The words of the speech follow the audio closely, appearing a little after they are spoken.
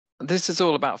this is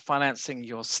all about financing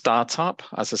your startup.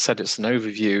 As I said, it's an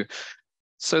overview.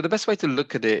 So the best way to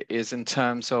look at it is in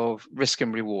terms of risk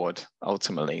and reward,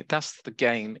 ultimately. That's the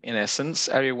game in essence.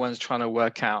 Everyone's trying to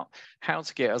work out how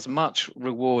to get as much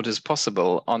reward as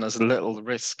possible on as little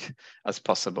risk as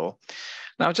possible.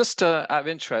 Now, just out of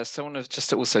interest, I want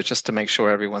to just to make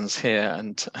sure everyone's here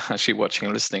and actually watching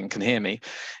and listening can hear me,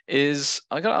 is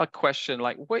I got a question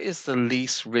like, what is the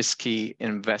least risky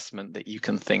investment that you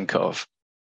can think of?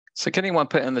 So can anyone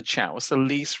put in the chat, what's the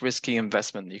least risky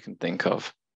investment that you can think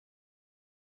of?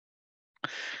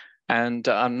 And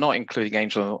I'm not including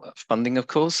angel funding, of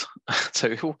course.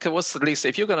 So what's the least,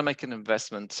 if you're going to make an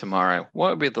investment tomorrow, what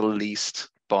would be the least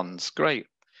bonds? Great.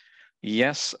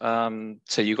 Yes.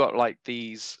 So you got like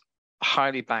these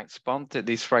highly backed bonds,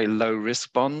 these very low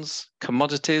risk bonds,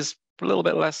 commodities, a little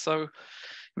bit less so.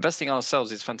 Investing in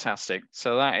ourselves is fantastic.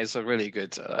 So that is a really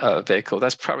good vehicle.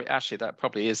 That's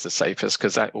probably is the safest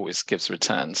because that always gives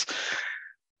returns.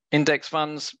 Index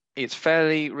funds, it's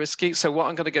fairly risky. So what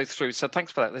I'm going to go through, so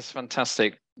thanks for that. This is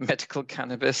fantastic. Medical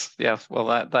cannabis. Yeah, well,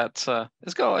 it's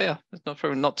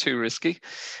probably not too risky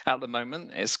at the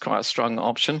moment. It's quite a strong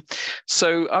option.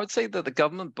 So I would say that the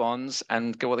government bonds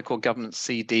and what they call government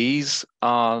CDs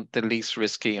are the least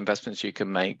risky investments you can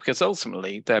make because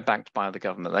ultimately they're backed by the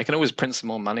government. They can always print some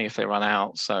more money if they run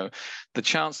out. So the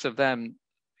chance of them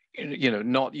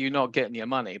not getting your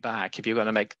money back if you're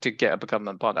going to get a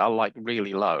government bond are like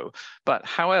really low. But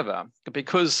however,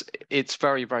 because it's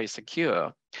very, very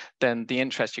secure, then the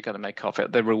interest you're going to make off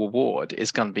it, the reward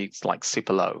is going to be like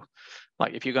super low.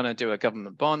 Like if you're going to do a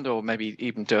government bond or maybe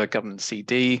even do a government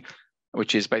CD,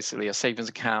 which is basically a savings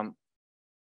account,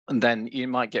 and then you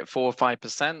might get 4 or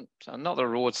 5%. So not the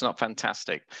reward's not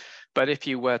fantastic. But if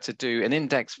you were to do an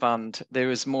index fund,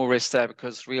 there is more risk there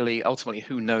because really, ultimately,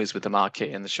 who knows with the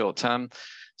market in the short term?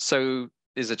 So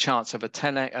there's a chance of a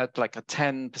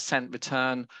 10%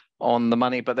 return on the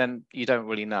money, but then you don't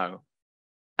really know.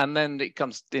 And then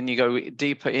you go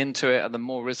deeper into it and the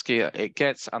more riskier it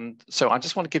gets. And so I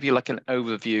just want to give you like an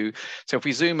overview. So if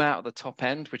we zoom out at the top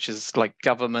end, which is like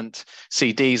government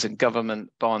CDs and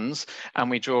government bonds, and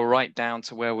we draw right down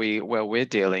to where we're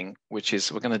dealing, which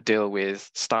is we're going to deal with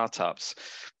startups,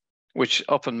 which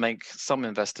often make some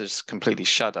investors completely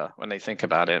shudder when they think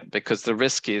about it because the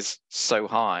risk is so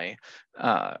high.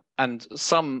 And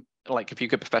some, like if you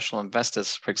get professional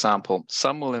investors, for example,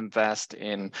 some will invest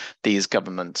in these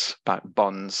government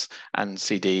bonds and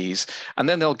CDs, and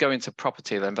then they'll go into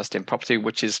property. They'll invest in property,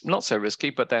 which is not so risky,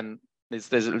 but then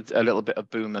there's a little bit of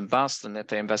boom and bust. And if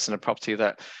they invest in a property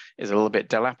that is a little bit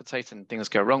dilapidated and things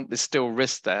go wrong, there's still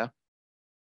risk there.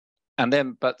 And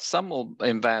then, but some will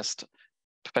invest,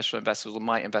 professional investors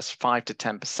might invest 5 to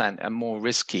 10% and more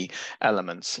risky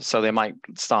elements. So they might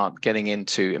start getting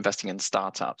into investing in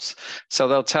startups. So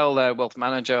they'll tell their wealth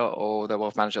manager, or their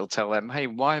wealth manager will tell them, hey,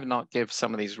 why not give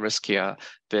some of these riskier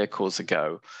vehicles a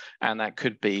go? And that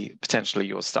could be potentially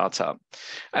your startup.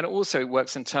 And also it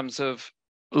works in terms of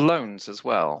loans as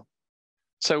well.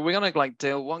 So we're going to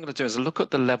what I'm going to do is look at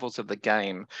the levels of the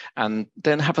game and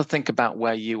then have a think about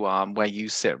where you are and where you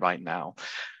sit right now.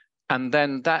 And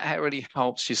then that really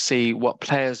helps you see what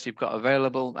players you've got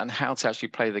available and how to actually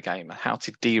play the game, how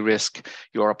to de-risk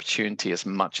your opportunity as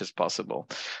much as possible.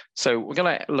 So we're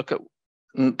going to look at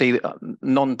the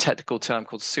non-technical term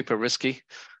called super risky,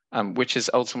 which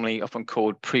is ultimately often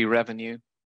called pre-revenue,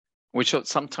 which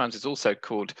sometimes is also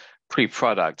called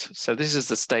pre-product. So this is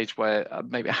the stage where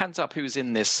maybe hands up who's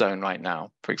in this zone right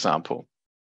now, for example,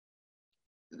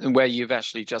 where you've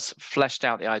actually just fleshed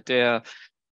out the idea.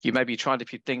 You maybe tried a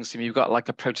few things and you've got like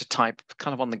a prototype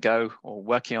kind of on the go or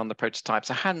working on the prototype.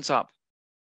 So hands up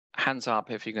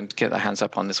if you can get the hands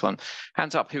up on this one.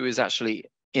 Hands up who is actually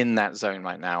in that zone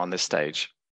right now on this stage.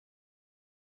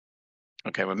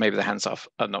 Okay, well, maybe the hands off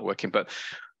are not working, but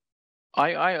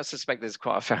I suspect there's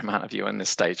quite a fair amount of you on this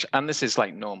stage, and this is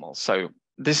like normal. So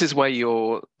this is where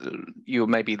you're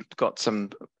maybe got some,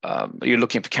 you're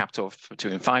looking for capital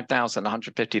between 5,000 and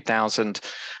 150,000.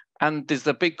 And there's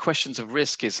the big questions of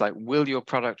risk is like, will your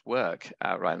product work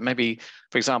outright? Maybe,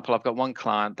 for example, I've got one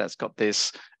client that's got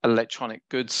this electronic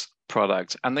goods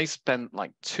product and they spent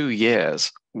like 2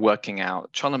 years working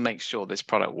out, trying to make sure this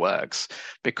product works.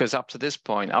 Because up to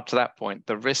that point,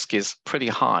 the risk is pretty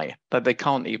high that they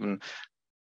can't even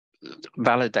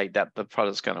validate that the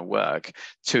product's going to work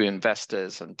to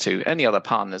investors and to any other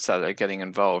partners that are getting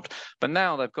involved. But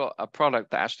now they've got a product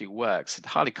that actually works. It's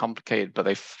highly complicated, but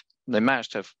they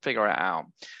managed to figure it out.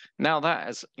 Now that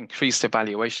has increased the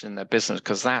valuation in their business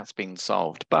because that's been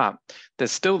solved. But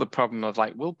there's still the problem of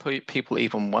like, will people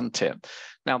even want it?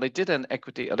 Now they did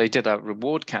a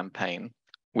reward campaign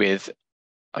with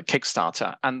a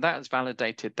Kickstarter, and that has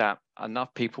validated that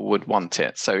enough people would want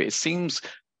it. So it seems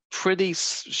pretty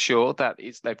sure that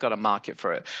they've got a market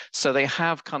for it. So they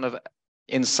have kind of,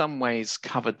 in some ways,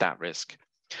 covered that risk.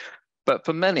 But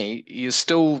for many, you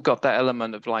still got that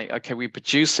element of like, okay, we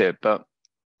produce it, but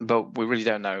we really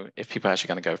don't know if people are actually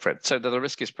going to go for it. So the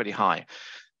risk is pretty high.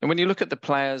 And when you look at the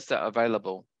players that are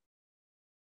available,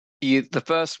 the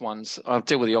first ones, I'll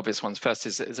deal with the obvious ones first,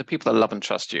 is the people that love and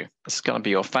trust you. It's going to be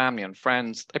your family and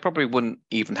friends. They probably wouldn't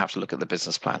even have to look at the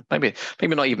business plan. Maybe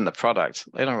not even the product.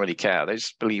 They don't really care. They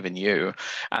just believe in you,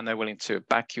 and they're willing to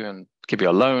back you and give you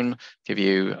a loan, give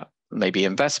you maybe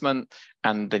investment,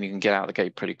 and then you can get out of the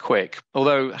gate pretty quick.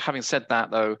 Although, having said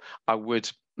that, though, I would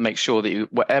make sure that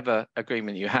whatever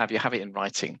agreement you have it in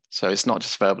writing. So it's not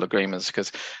just verbal agreements,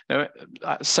 because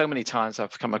so many times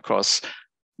I've come across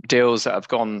deals that have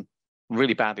gone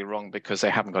really badly wrong because they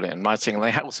haven't got it in writing, and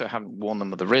they also haven't warned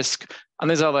them of the risk. And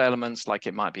there's other elements, like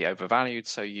it might be overvalued,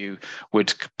 so you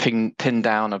would pin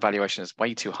down a valuation that's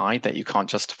way too high that you can't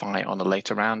justify it on a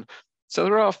later round. So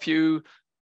there are a few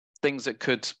things that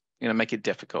could make it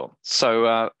difficult.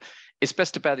 So it's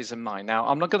best to bear these in mind. Now,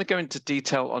 I'm not going to go into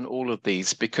detail on all of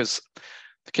these, because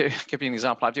to give you an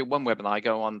example, I do one webinar, I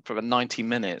go on for 90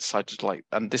 minutes.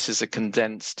 And this is a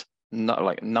condensed, not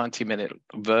like 90-minute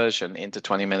version into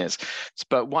 20 minutes.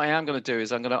 But what I am going to do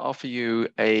is I'm going to offer you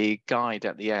a guide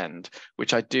at the end,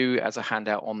 which I do as a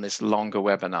handout on this longer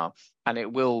webinar. And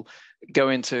it will go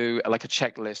into like a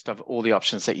checklist of all the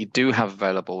options that you do have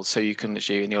available, so you can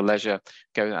literally in your leisure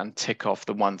go and tick off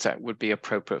the ones that would be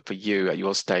appropriate for you at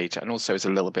your stage. And also it's a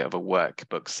little bit of a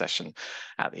workbook session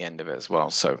at the end of it as well.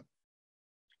 So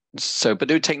but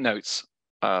do take notes,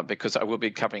 because I will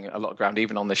be covering a lot of ground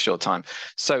even on this short time.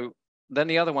 So then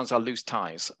the other ones are loose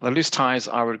ties. The loose ties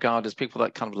I regard as people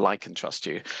that kind of like and trust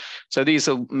you. So these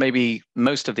are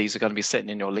most of these are going to be sitting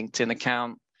in your LinkedIn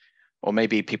account, or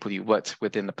maybe people you worked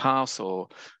with in the past, or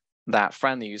that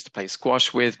friend that you used to play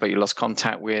squash with, but you lost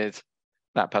contact with,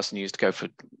 that person you used to go for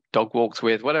dog walks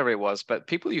with, whatever it was, but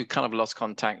people you kind of lost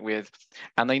contact with,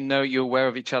 and they know you're aware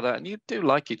of each other and you do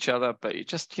like each other, but you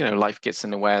just, life gets in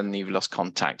the way and you've lost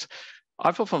contact.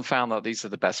 I've often found that these are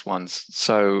the best ones.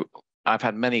 So I've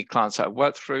had many clients that I've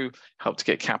worked through, helped to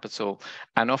get capital,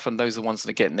 and often those are the ones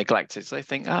that get neglected. So they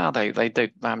think, they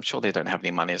don't, I'm sure they don't have any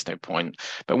money, there's no point.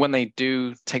 But when they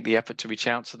do take the effort to reach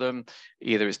out to them,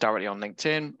 either it's directly on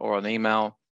LinkedIn or on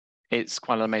email, it's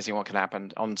quite amazing what can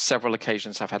happen. On several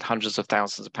occasions, I've had hundreds of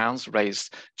thousands of pounds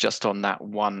raised just on that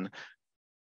one,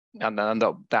 and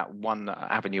that one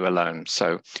avenue alone.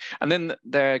 So, and then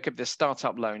there's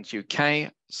Startup Loans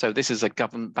UK. So this is a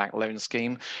government-backed loan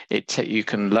scheme. You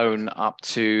can loan up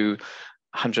to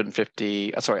up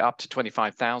to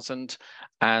 25,000,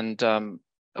 and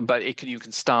but you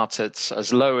can start at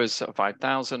as low as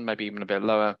 5,000, maybe even a bit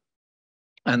lower.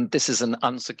 And this is an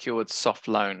unsecured soft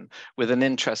loan with an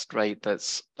interest rate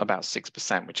that's about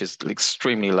 6%, which is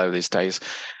extremely low these days.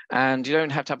 And you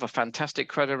don't have to have a fantastic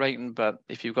credit rating, but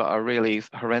if you've got a really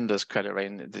horrendous credit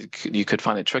rating, you could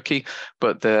find it tricky.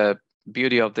 But the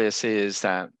beauty of this is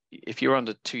that if you're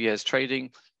under 2 years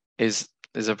trading, there's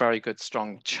a very good,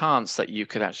 strong chance that you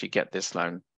could actually get this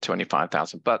loan,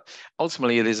 25,000. But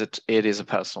ultimately, it is a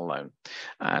personal loan,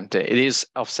 and it is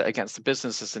offset against the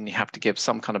businesses, and you have to give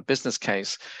some kind of business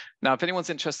case. Now, if anyone's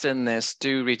interested in this,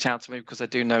 do reach out to me, because I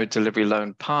do know delivery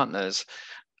loan partners,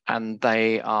 and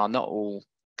they are not all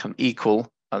kind of equal.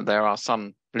 And there are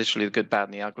some literally the good, bad,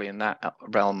 and the ugly in that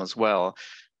realm as well.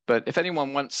 But if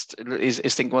anyone is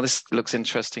thinking, well, this looks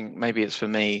interesting, maybe it's for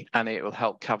me, and it will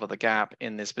help cover the gap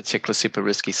in this particular super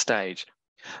risky stage,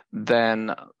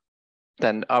 then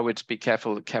I would be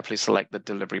carefully select the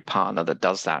delivery partner that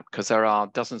does that, because there are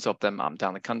dozens of them up and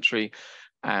down the country.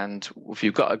 And if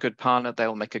you've got a good partner,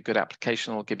 they'll make a good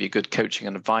application, they'll give you good coaching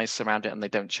and advice around it, and they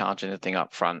don't charge anything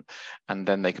up front. And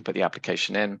then they can put the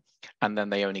application in, and then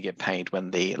they only get paid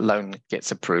when the loan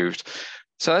gets approved.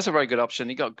 So that's a very good option.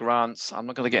 You got grants. I'm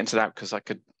not going to get into that because that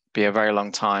could be a very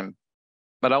long time.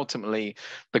 But ultimately,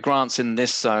 the grants in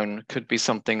this zone could be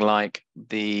something like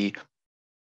your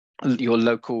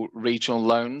local regional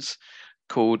loans,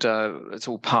 called it's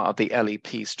all part of the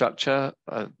LEP structure,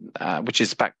 which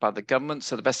is backed by the government.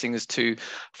 So the best thing is to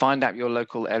find out your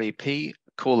local LEP,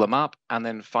 call them up, and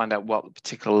then find out what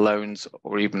particular loans,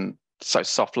 or even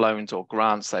soft loans or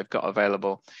grants they've got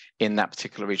available in that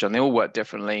particular region. They all work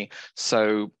differently.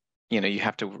 So, you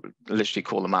have to literally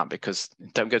call them up, because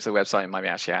don't go to the website, it might be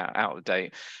actually out of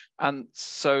date. And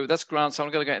so that's grants. So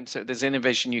I'm going to get into, there's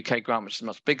Innovation UK grant, which is a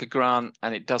much bigger grant,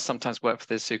 and it does sometimes work for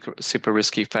this super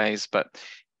risky phase,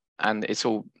 and it's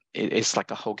all it's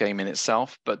like a whole game in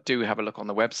itself, but do have a look on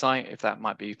the website if that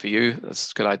might be for you.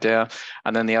 That's a good idea.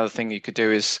 And then the other thing you could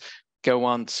do is go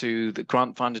on to the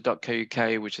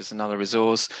grantfinder.co.uk, which is another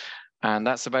resource. And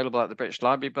that's available at the British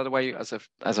Library, by the way, as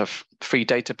a free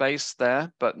database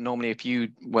there. But normally, if you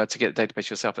were to get a database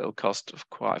yourself, it'll cost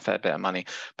quite a fair bit of money.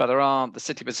 But the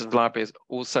City Business Library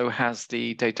also has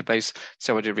the database,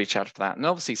 so I did reach out for that. And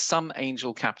obviously, some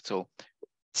angel capital.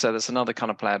 So that's another kind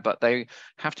of player, but they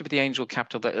have to be the angel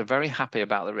capital that are very happy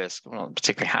about the risk. Well, not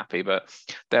particularly happy, but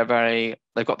they've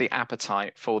got the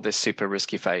appetite for this super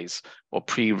risky phase or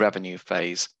pre-revenue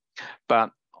phase.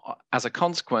 But as a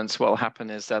consequence, what will happen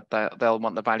is that they'll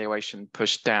want the valuation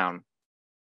pushed down.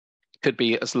 Could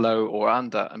be as low or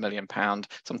under £1 million,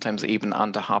 sometimes even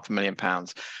under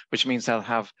 £500,000, which means they'll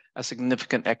have a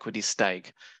significant equity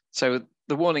stake. So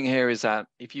the warning here is that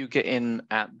if you get in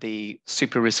at the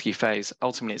super risky phase,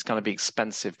 ultimately it's going to be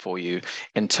expensive for you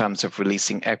in terms of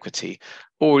releasing equity,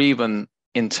 or even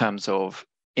in terms of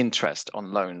interest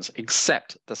on loans,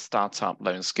 except the startup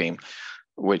loan scheme,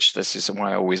 which this is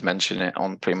why I always mention it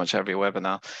on pretty much every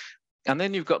webinar. And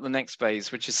then you've got the next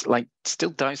phase, which is like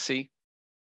still dicey.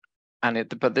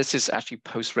 But this is actually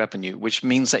post-revenue, which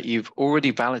means that you've already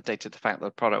validated the fact that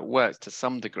the product works to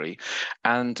some degree,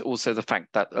 and also the fact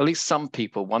that at least some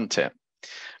people want it.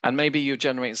 And maybe you're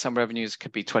generating some revenues,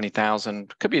 could be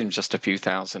 20,000, could be even just a few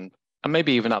thousand, and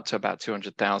maybe even up to about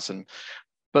 200,000.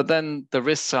 But then the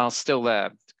risks are still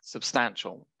there,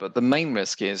 substantial. But the main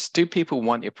risk is, do people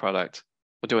want your product?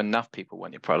 Or do enough people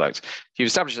want your product? You've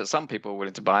established that some people are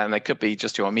willing to buy, and they could be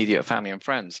just your immediate family and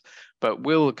friends. But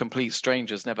will complete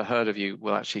strangers never heard of you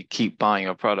will actually keep buying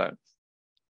your product?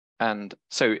 And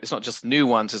so it's not just new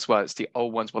ones as well, it's the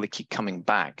old ones. Will they keep coming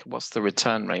back? What's the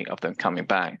return rate of them coming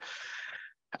back?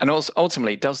 And also,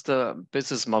 ultimately, does the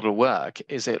business model work?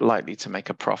 Is it likely to make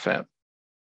a profit?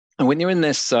 And when you're in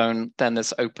this zone, then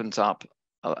this opens up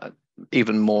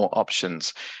even more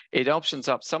options. It opens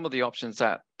up some of the options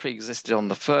that pre-existed on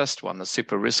the first one, the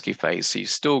super risky phase. So you've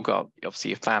still got, obviously,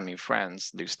 your family,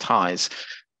 friends, loose ties.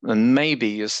 And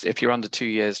maybe if you're under 2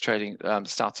 years trading,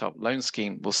 startup loan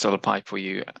scheme will still apply for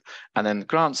you. And then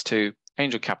grants to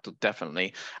angel capital,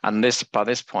 definitely. And by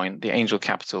this point, the angel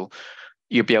capital,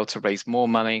 you'll be able to raise more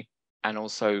money. And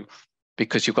also,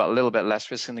 because you've got a little bit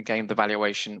less risk in the game, the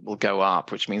valuation will go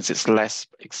up, which means it's less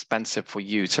expensive for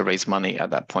you to raise money at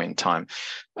that point in time.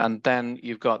 And then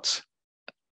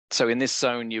so in this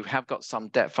zone, you have got some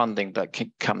debt funding that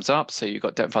comes up. So you've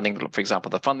got debt funding, for example,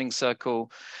 the funding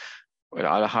circle.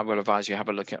 I would advise you have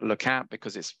a look at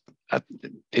because it's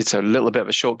a little bit of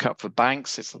a shortcut for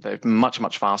banks. They're much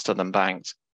faster than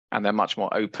banks, and they're much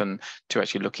more open to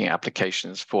actually looking at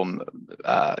applications from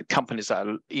companies that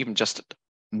are even just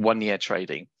 1 year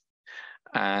trading.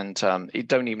 And you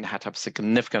don't even have to have a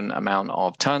significant amount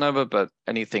of turnover, but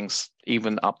anything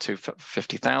even up to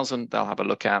 50,000, they'll have a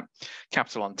look at.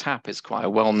 Capital on Tap is quite a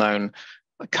well-known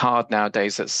card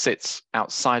nowadays that sits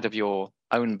outside of your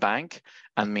own bank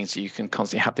and means that you can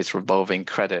constantly have this revolving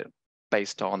credit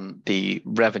based on the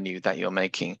revenue that you're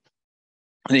making.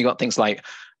 And you've got things like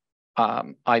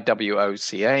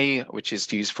IWOCA, which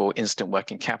is used for instant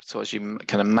working capital. As you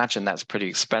can imagine, that's pretty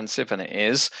expensive, and it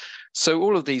is. So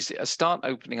all of these start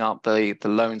opening up the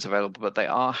loans available, but they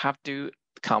have to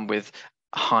come with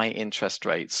high interest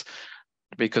rates,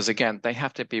 because again, they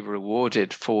have to be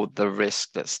rewarded for the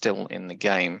risk that's still in the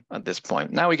game at this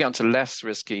point. Now we get on to less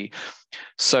risky.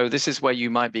 So this is where you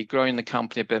might be growing the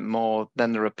company a bit more,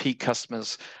 then the repeat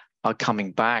customers are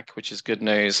coming back, which is good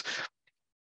news.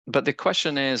 But the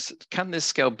question is, can this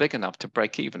scale big enough to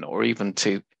break even or even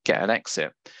to get an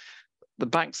exit? The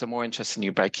banks are more interested in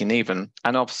you breaking even.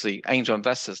 And obviously, angel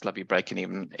investors love you breaking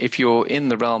even. If you're in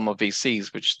the realm of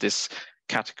VCs, which this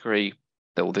category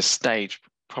or this stage,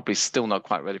 probably still not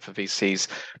quite ready for VCs,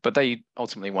 but they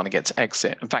ultimately want to get to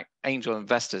exit. In fact, angel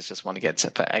investors just want to get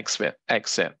to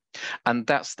exit. And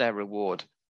that's their reward.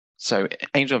 So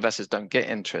angel investors don't get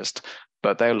interest,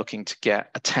 but they're looking to get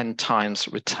a 10 times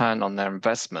return on their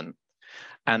investment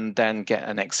and then get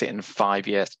an exit in 5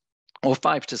 years or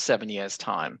 5 to 7 years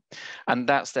time. And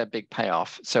that's their big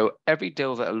payoff. So every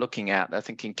deal that they're looking at, they're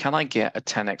thinking, can I get a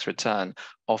 10x return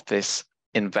off this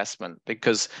investment?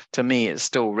 Because to me, it's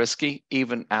still risky,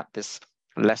 even at this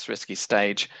less risky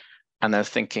stage. And they're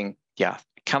thinking, yeah,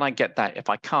 can I get that? If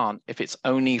I can't, if it's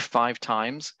only 5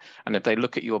 times, and if they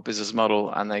look at your business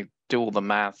model and they do all the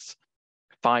maths,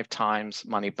 5 times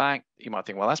money back, you might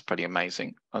think, well, that's pretty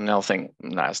amazing. And they'll think,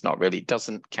 no, it's not really,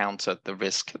 doesn't counter the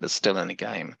risk that's still in the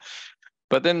game.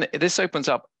 But then this opens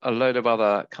up a load of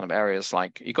other kind of areas,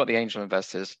 like you've got the angel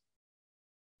investors.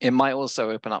 It might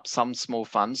also open up some small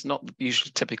funds, not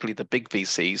usually typically the big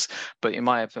VCs, but you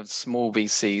might have small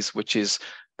VCs, which is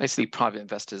basically private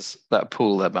investors that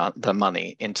pool their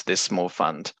money into this small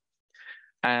fund.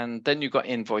 And then you've got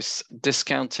invoice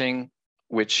discounting,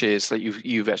 which is that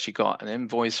you've actually got an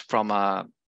invoice from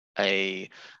a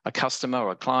customer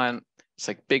or a client. It's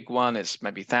a big one, it's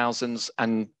maybe thousands,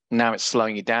 and now it's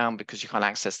slowing you down because you can't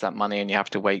access that money and you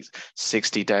have to wait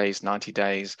 60 days, 90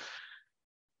 days.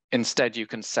 Instead, you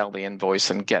can sell the invoice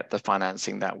and get the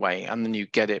financing that way. And then you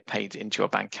get it paid into your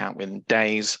bank account within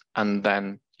days. And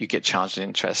then you get charged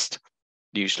interest,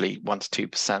 usually 1 to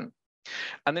 2%.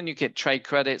 And then you get trade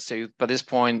credit. So by this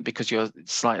point, because you're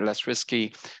slightly less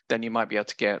risky, then you might be able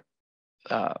to get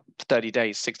 30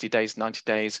 days, 60 days, 90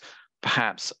 days,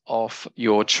 perhaps off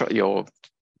your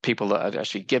people that are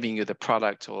actually giving you the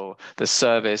product or the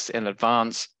service in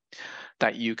advance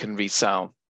that you can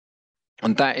resell.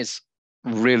 And that is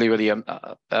really, really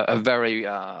a very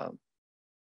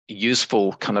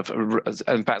useful kind of,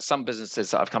 in fact, some businesses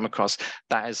that I've come across,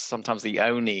 that is sometimes the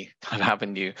only kind of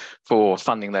avenue for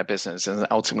funding their business. And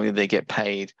ultimately they get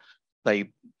paid,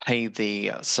 they pay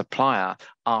the supplier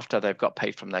after they've got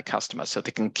paid from their customer, so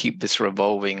they can keep this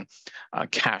revolving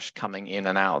cash coming in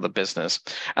and out of the business.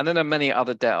 And then there are many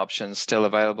other debt options still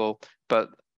available, but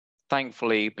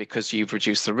thankfully, because you've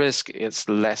reduced the risk, it's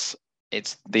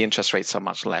the interest rates are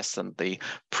much less than the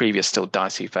previous still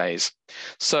dicey phase.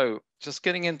 So just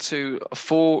getting into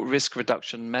 4 risk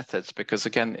reduction methods, because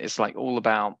again, it's like all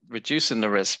about reducing the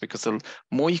risk, because the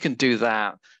more you can do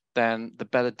that, then the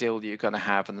better deal you're going to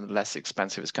have and the less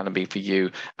expensive it's going to be for you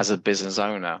as a business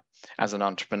owner, as an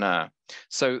entrepreneur.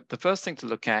 So the first thing to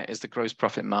look at is the gross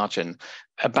profit margin.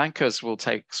 Bankers will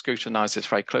scrutinize this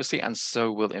very closely, and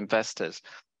so will investors.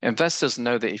 Investors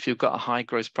know that if you've got a high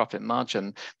gross profit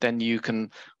margin, then you can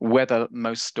weather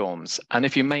most storms. And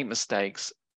if you make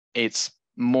mistakes, it's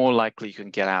more likely you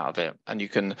can get out of it and you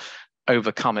can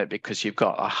overcome it because you've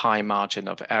got a high margin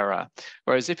of error.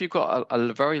 Whereas if you've got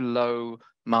a very low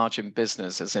margin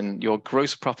business, as in your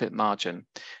gross profit margin,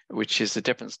 which is the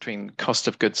difference between cost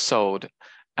of goods sold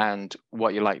and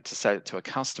what you like to sell it to a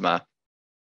customer,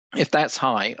 if that's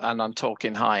high, and I'm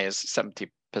talking high as 70%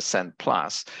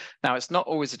 plus. Now, it's not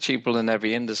always achievable in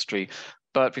every industry,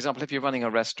 but for example, if you're running a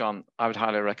restaurant, I would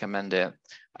highly recommend it.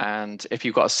 And if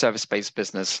you've got a service-based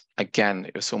business,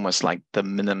 again, it's almost like the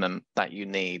minimum that you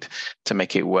need to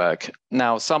make it work.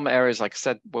 Now, some areas, like I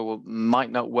said,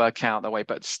 might not work out that way,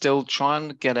 but still try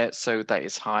and get it so that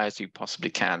it's high as you possibly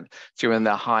can. So you're in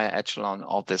the higher echelon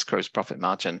of this gross profit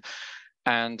margin.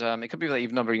 And it could be that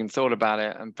you've never even thought about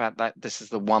it. In fact, that this is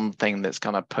the one thing that's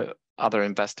going to put other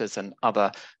investors and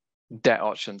other debt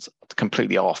options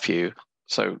completely off you.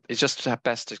 So it's just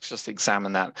best to just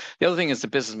examine that. The other thing is the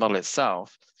business model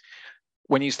itself.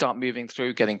 When you start moving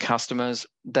through getting customers,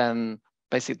 then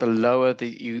basically the lower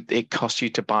it costs you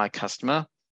to buy a customer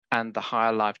and the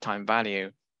higher lifetime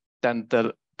value, then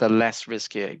the less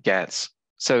risky it gets.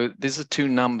 So these are 2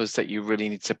 numbers that you really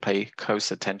need to pay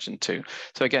close attention to.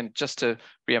 So again, just to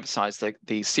reemphasize,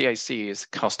 the CAC is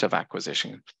cost of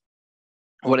acquisition,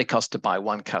 what it costs to buy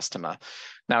one customer.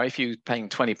 Now, if you're paying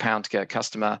 £20 to get a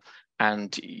customer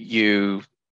and you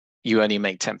only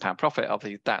make £10 profit,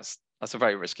 obviously that's a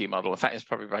very risky model. In fact, it's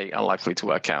probably very unlikely to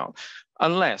work out,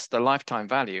 unless the lifetime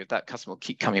value, that customer will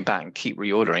keep coming back and keep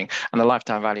reordering, and the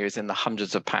lifetime value is in the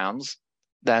hundreds of pounds,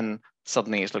 then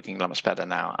suddenly it's looking a lot much better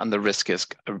now, and the risk has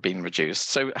been reduced.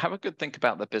 So have a good think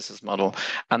about the business model,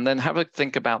 and then have a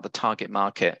think about the target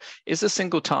market. Is a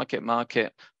single target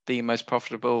market the most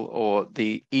profitable or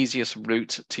the easiest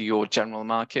route to your general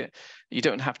market? You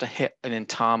don't have to hit an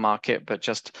entire market, but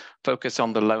just focus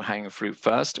on the low-hanging fruit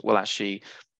first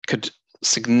could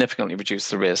significantly reduce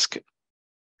the risk.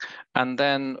 And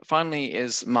then finally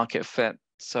is market fit.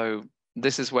 So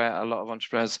this is where a lot of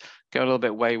entrepreneurs go a little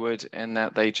bit wayward in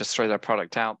that they just throw their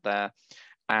product out there,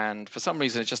 and for some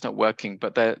reason it's just not working,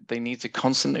 but they need to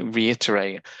constantly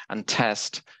reiterate and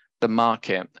test the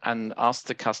market and ask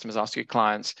the customers, ask your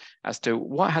clients as to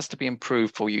what has to be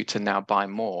improved for you to now buy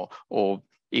more or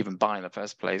even buy in the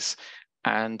first place.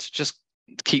 And just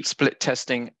keep split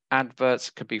testing. Adverts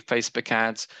could be Facebook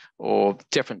ads or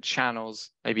different channels.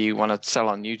 Maybe you want to sell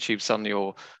on YouTube, sell on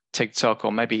your TikTok,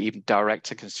 or maybe even direct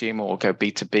to consumer or go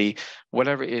B2B.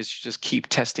 Whatever it is, you just keep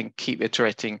testing, keep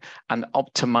iterating and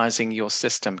optimizing your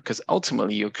system, because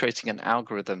ultimately you're creating an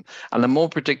algorithm, and the more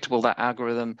predictable that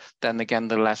algorithm, then again,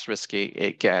 the less risky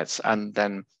it gets. And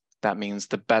then that means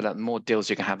the better, more deals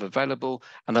you can have available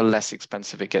and the less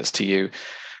expensive it gets to you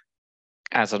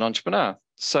as an entrepreneur.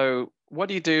 So what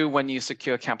do you do when you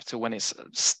secure capital when it's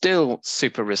still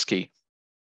super risky?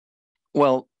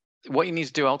 Well, what you need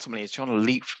to do ultimately is trying to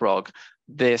leapfrog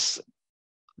the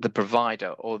provider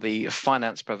or the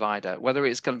finance provider, whether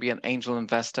it's going to be an angel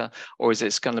investor or is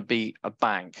it's going to be a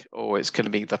bank or it's going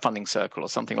to be the funding circle or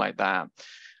something like that,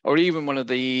 or even one of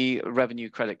the revenue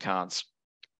credit cards.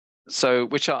 So,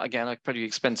 which are, again, are pretty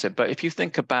expensive. But if you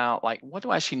think about, like, what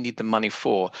do I actually need the money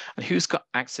for and who's got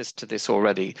access to this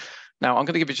already? Now, I'm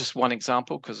going to give you just one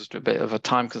example because it's a bit of a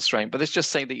time constraint, but let's just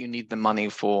say that you need the money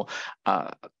for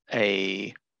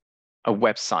a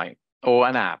website or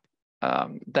an app.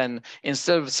 Then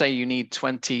instead of, say, you need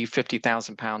 20,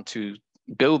 50,000 pounds to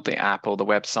build the app or the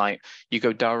website, you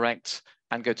go direct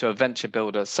and go to a venture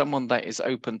builder, someone that is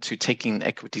open to taking an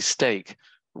equity stake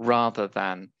rather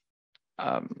than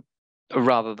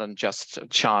just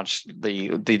charge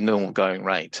the normal going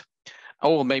rate.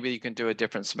 Or maybe you can do a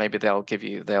difference. Maybe they'll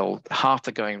half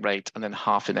the going rate and then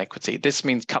half in equity. This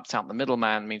means cuts out the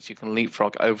middleman, means you can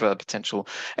leapfrog over a potential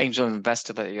angel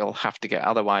investor that you'll have to get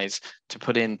otherwise to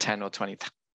put in 10 or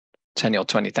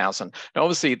 20,000. Now,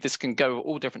 obviously, this can go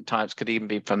all different types, could even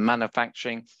be from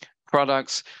manufacturing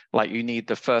products, like you need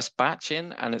the first batch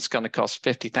in and it's going to cost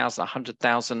 50,000,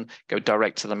 100,000, go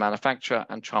direct to the manufacturer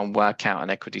and try and work out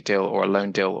an equity deal or a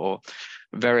loan deal or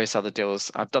various other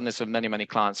deals. I've done this with many, many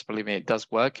clients. Believe me, it does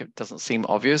work. It doesn't seem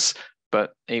obvious,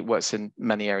 but it works in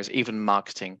many areas, even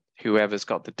marketing. Whoever's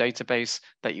got the database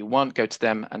that you want, go to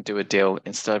them and do a deal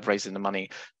instead of raising the money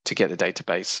to get the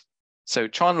database. So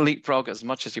try and leapfrog as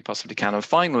much as you possibly can. And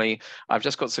finally, I've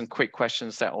just got some quick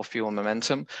questions that will fuel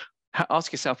momentum.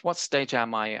 Ask yourself, what stage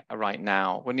am I right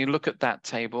now? When you look at that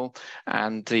table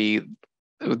and the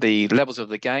levels of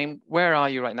the game, where are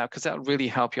you right now? Because that'll really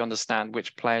help you understand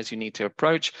which players you need to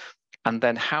approach, and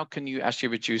then how can you actually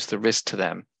reduce the risk to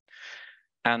them?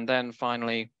 And then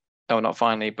finally, not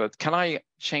finally, but can I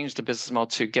change the business model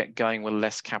to get going with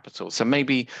less capital? So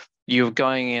maybe you're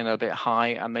going in a bit high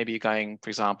and maybe you're going, for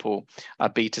example, a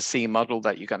B2C model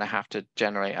that you're going to have to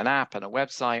generate an app and a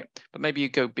website, but maybe you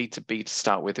go B2B to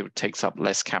start with, it takes up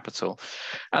less capital.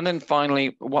 And then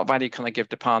finally, what value can I give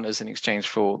to partners in exchange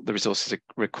for the resources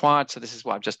required? So this is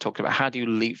what I've just talked about. How do you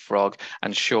leapfrog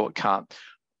and shortcut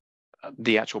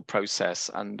the actual process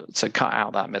and so cut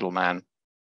out that middleman?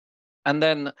 And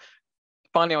then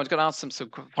finally, I was going to ask some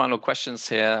final questions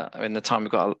here in the time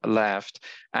we've got left.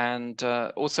 And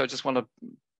also, I just want to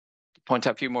point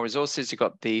out a few more resources. You've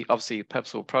got the, obviously,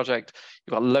 Purposeful Project.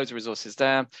 You've got loads of resources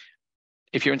there.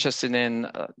 If you're interested in,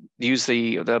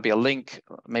 there'll be a link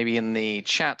maybe in the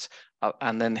chat.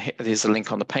 And then there's a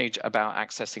link on the page about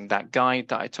accessing that guide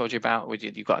that I told you about.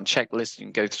 You've got a checklist. You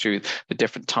can go through the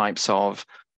different types of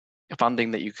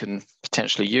funding that you can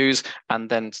potentially use, and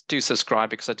then do subscribe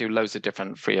because I do loads of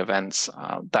different free events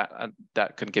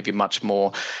that can give you much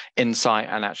more insight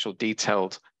and actual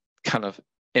detailed kind of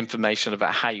information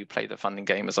about how you play the funding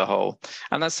game as a whole.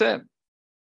 And that's it.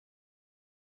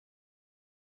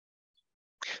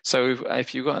 So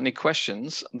if you've got any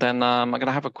questions, then I'm going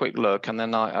to have a quick look and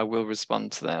then I will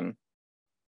respond to them.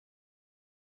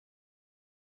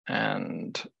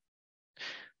 And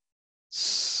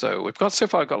so we've got, so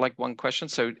far I've got like one question.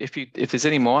 So if there's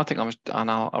any more, I think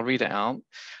I'll read it out.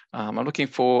 I'm looking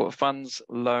for funds,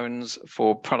 loans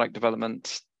for product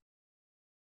development,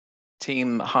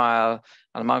 team hire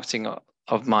and marketing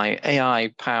of my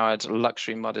AI-powered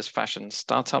luxury modest fashion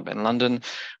startup in London.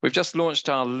 We've just launched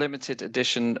our limited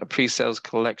edition pre-sales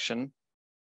collection.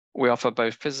 We offer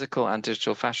both physical and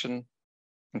digital fashion,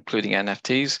 including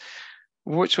NFTs,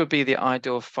 which would be the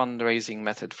ideal fundraising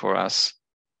method for us.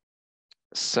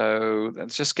 So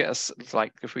let's just get us,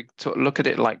 like, if we look at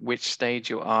it like which stage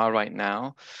you are right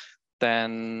now,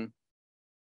 then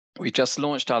we just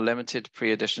launched our limited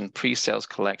pre-edition pre-sales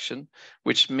collection,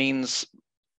 which means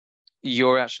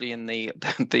you're actually in the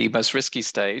most risky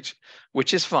stage,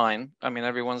 which is fine. I mean,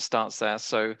 everyone starts there.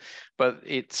 So, but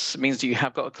it means that you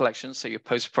have got a collection. So you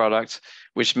post product,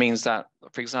 which means that,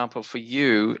 for example, for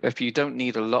you, if you don't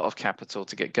need a lot of capital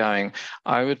to get going,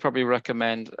 I would probably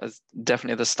recommend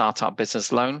definitely the startup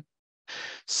business loan.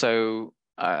 So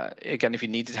again, if you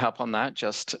needed help on that,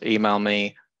 just email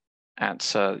me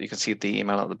at, you can see the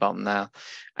email at the bottom there,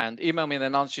 and email me and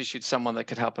then I'll introduce you to someone that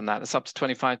could help on that. It's up to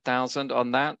 25,000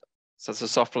 on that. So that's a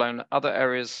soft loan. Other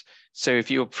areas, so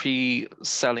if you're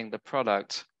pre-selling the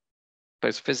product,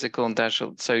 both physical and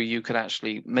digital, so you could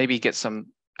actually maybe get some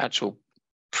actual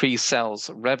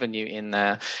pre-sales revenue in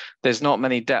there. There's not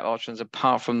many debt options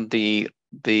apart from the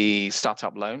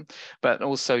startup loan, but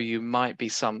also you might be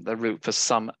the route for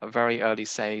some very early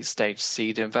stage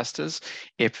seed investors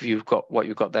if you've got what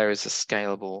you've got there is a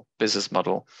scalable business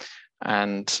model.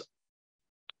 And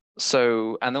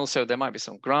so, and also there might be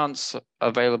some grants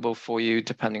available for you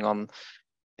depending on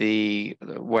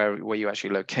where you're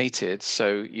actually located.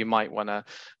 So you might want to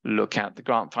look at the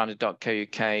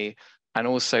grantfinder.co.uk and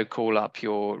also call up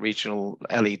your regional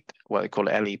what they call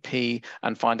it, LEP,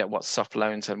 and find out what soft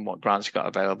loans and what grants you've got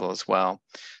available as well.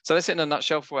 So that's it in a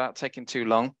nutshell without taking too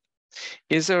long.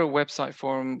 Is there a website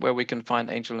forum where we can find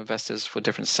angel investors for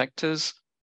different sectors?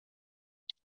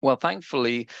 Well,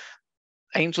 thankfully,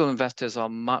 angel investors are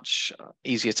much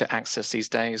easier to access these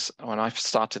days. When I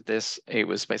started this, it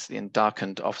was basically in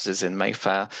darkened offices in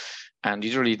Mayfair, and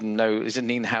you really didn't know, it didn't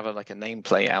even have a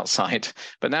nameplate outside.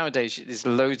 But nowadays, there's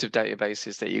loads of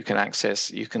databases that you can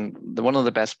access. One of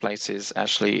the best places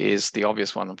actually is the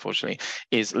obvious one, unfortunately,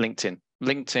 is LinkedIn.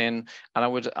 LinkedIn, and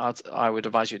I would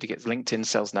advise you to get LinkedIn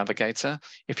Sales Navigator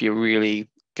if you're really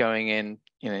going in,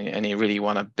 and you really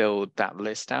want to build that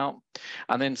list out,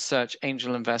 and then search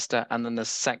angel investor and then the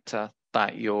sector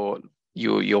that your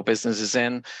business is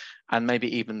in, and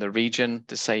maybe even the region,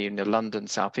 to say in the London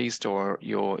Southeast, or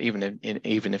even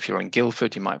if you're in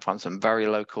Guildford, you might find some very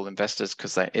local investors,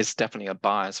 because there is definitely a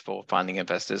bias for finding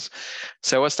investors.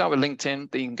 So I'll start with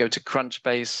LinkedIn. Then you can go to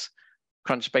Crunchbase.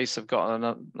 Crunchbase have got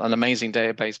an amazing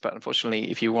database, but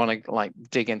unfortunately, if you want to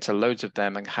dig into loads of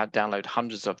them and download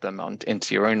hundreds of them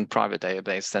into your own private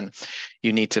database, then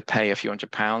you need to pay a few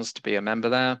 £100s to be a member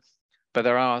there. But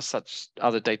there are such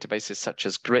other databases such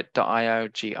as grit.io,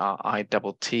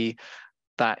 GRITT.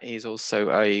 That is also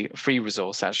a free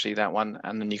resource, actually, that one.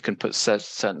 And then you can put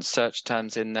certain search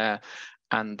terms in there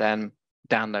and then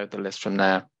download the list from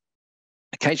there.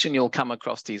 Occasionally, you'll come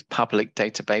across these public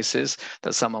databases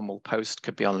that someone will post,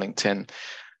 could be on LinkedIn,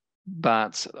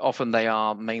 but often they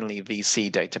are mainly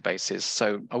VC databases.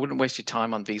 So I wouldn't waste your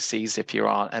time on VCs if you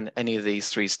are in any of these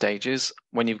three stages.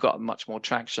 When you've got much more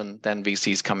traction, then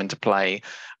VCs come into play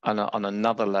on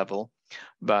another level.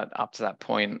 But up to that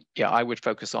point, yeah, I would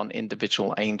focus on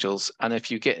individual angels. And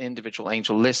if you get an individual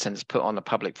angel list and it's put on a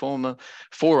public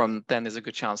forum, then there's a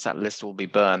good chance that list will be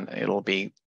burned. It'll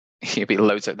be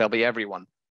loads of, there'll be everyone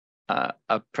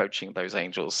approaching those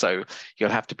angels. So you'll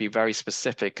have to be very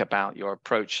specific about your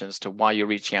approach as to why you're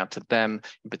reaching out to them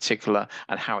in particular,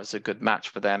 and how it's a good match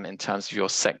for them in terms of your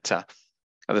sector,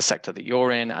 or the sector that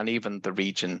you're in, and even the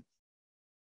region.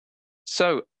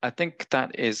 So I think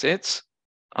that is it.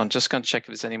 I'm just going to check if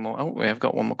there's any more. Oh, we have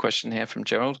got one more question here from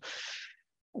Gerald.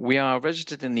 We are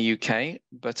registered in the UK,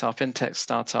 but our fintech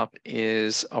startup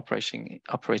is operating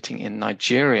in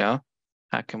Nigeria.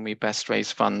 How can we best raise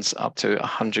funds up to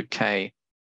 100K?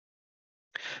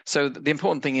 So the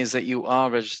important thing is that you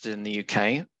are registered in the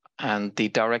UK, and the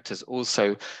directors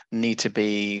also need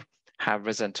to have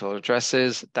residential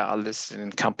addresses that are listed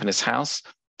in Companies House.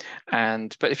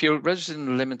 But if you're registered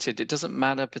in limited, it doesn't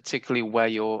matter particularly where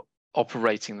you're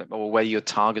operating or where you're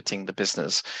targeting the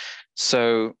business.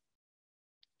 So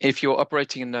if you're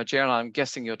operating in Nigeria, I'm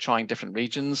guessing you're trying different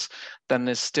regions, then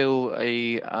there's still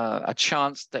a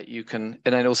chance that you can,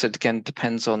 and it also, again,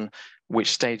 depends on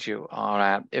which stage you are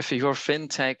at. If you're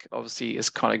fintech, obviously it's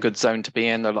quite a good zone to be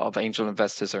in. A lot of angel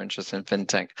investors are interested in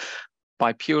fintech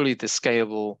by purely the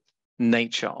scalable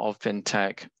nature of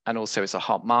fintech. And also it's a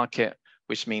hot market,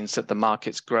 which means that the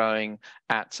market's growing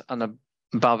at an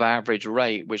above average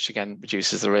rate, which again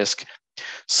reduces the risk.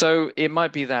 So it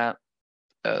might be that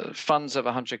funds of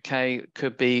 100K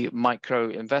could be micro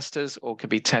investors, or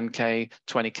could be 10K,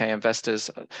 20K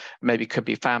investors, maybe could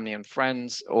be family and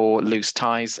friends, or loose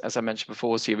ties, as I mentioned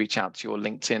before. So you reach out to your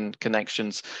LinkedIn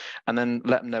connections and then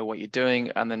let them know what you're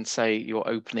doing, and then say you're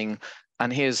opening.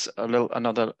 And here's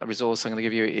another resource I'm going to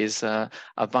give you is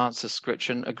advanced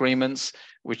subscription agreements,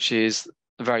 which is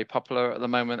very popular at the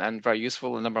moment and very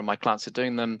useful. A number of my clients are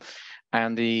doing them.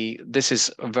 And this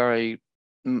is very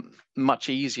much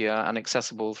easier and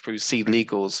accessible through Seed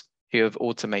Legals, who have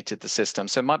automated the system.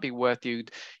 So it might be worth you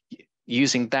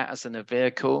using that as a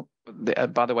vehicle.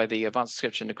 By the way, the advanced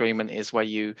subscription agreement is where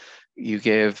you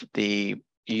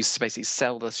basically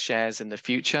sell the shares in the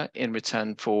future in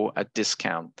return for a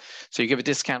discount. So you give a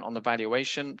discount on the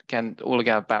valuation. Again, all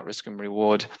again about risk and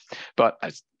reward. But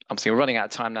obviously we're running out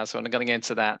of time now, so I'm not going to get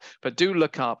into that. But do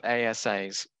look up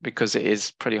ASAs, because it is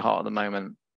pretty hot at the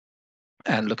moment.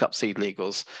 And look up Seed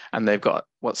Legals, and they've got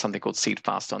something called Seed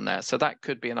Fast on there. So that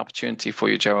could be an opportunity for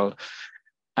you, Gerald.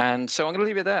 And so I'm going to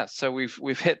leave it there. So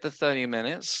we've hit the 30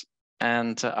 minutes,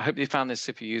 and I hope you found this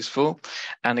super useful.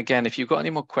 And again, if you've got any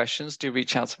more questions, do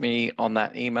reach out to me on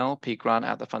that email,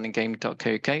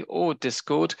 pgrant@thefundinggame.co.uk, or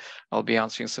Discord. I'll be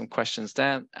answering some questions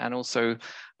there. And also,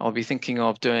 I'll be thinking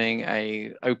of doing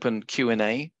a open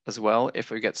Q&A as well. If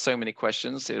we get so many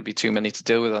questions, it'll be too many to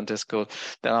deal with on Discord,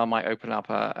 then I might open up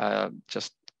a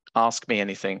just ask me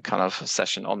anything kind of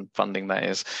session on funding, that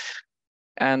is.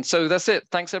 And so that's it.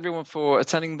 Thanks everyone for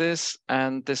attending this.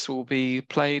 And this will be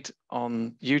played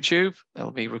on YouTube.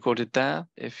 It'll be recorded there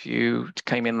if you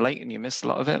came in late and you missed a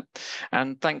lot of it.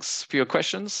 And thanks for your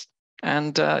questions.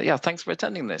 And yeah, thanks for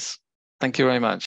attending this. Thank you very much.